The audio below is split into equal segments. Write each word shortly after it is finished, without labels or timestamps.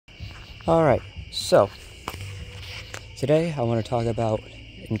Alright, so today I want to talk about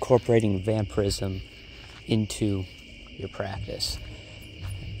incorporating vampirism into your practice,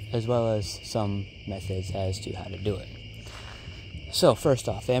 as well as some methods as to how to do it. So first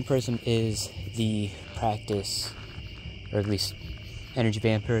off, vampirism is the practice, or at least energy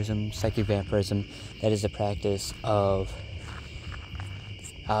vampirism, psychic vampirism, that is the practice of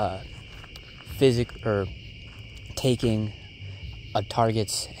taking a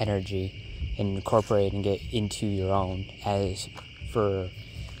target's energy and incorporating it into your own, as for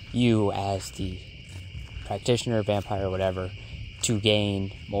you as the practitioner, vampire, whatever, to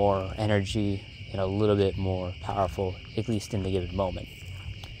gain more energy and a little bit more powerful, at least in the given moment.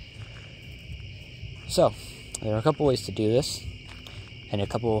 So there are a couple ways to do this and a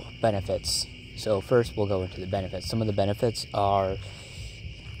couple benefits. So first we'll go into the benefits. Some of the benefits are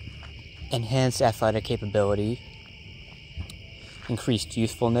enhanced athletic capability, increased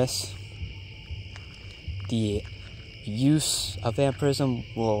youthfulness. The use of vampirism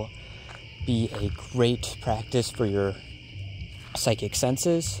will be a great practice for your psychic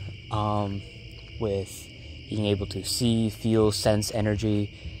senses, with being able to see, feel, sense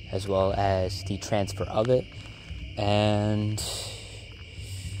energy, as well as the transfer of it, and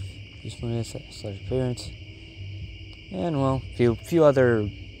usefulness, slight appearance, and well, few other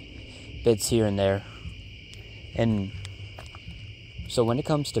bits here and there. And so when it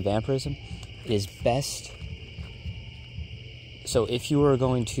comes to vampirism, it is best. So if you are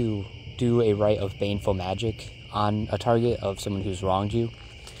going to do a rite of baneful magic on a target of someone who's wronged you,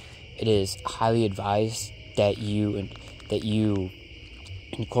 it is highly advised that you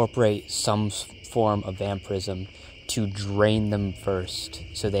incorporate some form of vampirism to drain them first,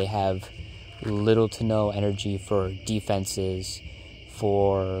 so they have little to no energy for defenses,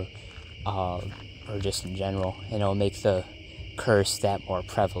 or just in general, and it'll make the curse that more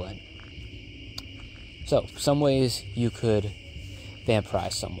prevalent. So, some ways you could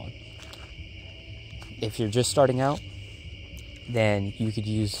vampirize someone. If you're just starting out, then you could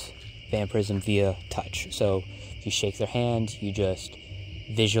use vampirism via touch. So, if you shake their hand, you just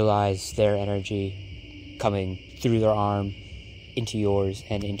visualize their energy coming through their arm into yours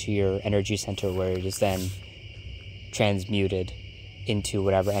and into your energy center, where it is then transmuted into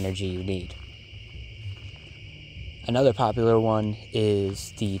whatever energy you need. Another popular one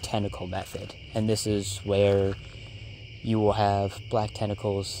is the tentacle method, and this is where you will have black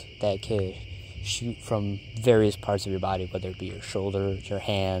tentacles that can shoot from various parts of your body, whether it be your shoulder, your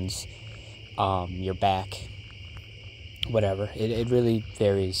hands, your back, whatever. It really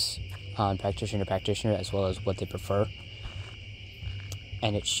varies on practitioner to practitioner, as well as what they prefer.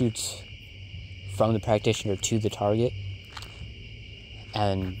 And it shoots from the practitioner to the target,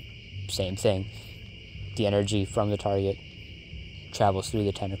 and same thing, the energy from the target travels through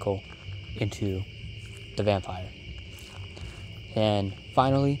the tentacle into the vampire. And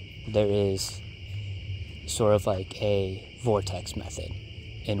finally, there is sort of like a vortex method,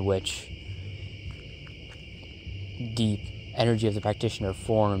 in which the energy of the practitioner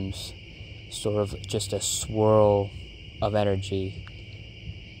forms sort of just a swirl of energy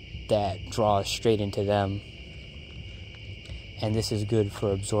that draws straight into them. And this is good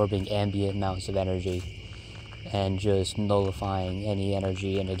for absorbing ambient amounts of energy and just nullifying any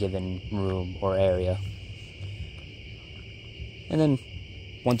energy in a given room or area. And then,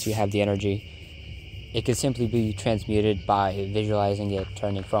 once you have the energy, it can simply be transmuted by visualizing it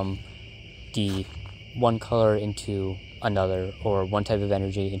turning from the one color into another, or one type of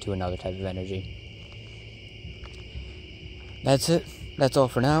energy into another type of energy. That's it. That's all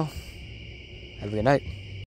for now. Have a good night.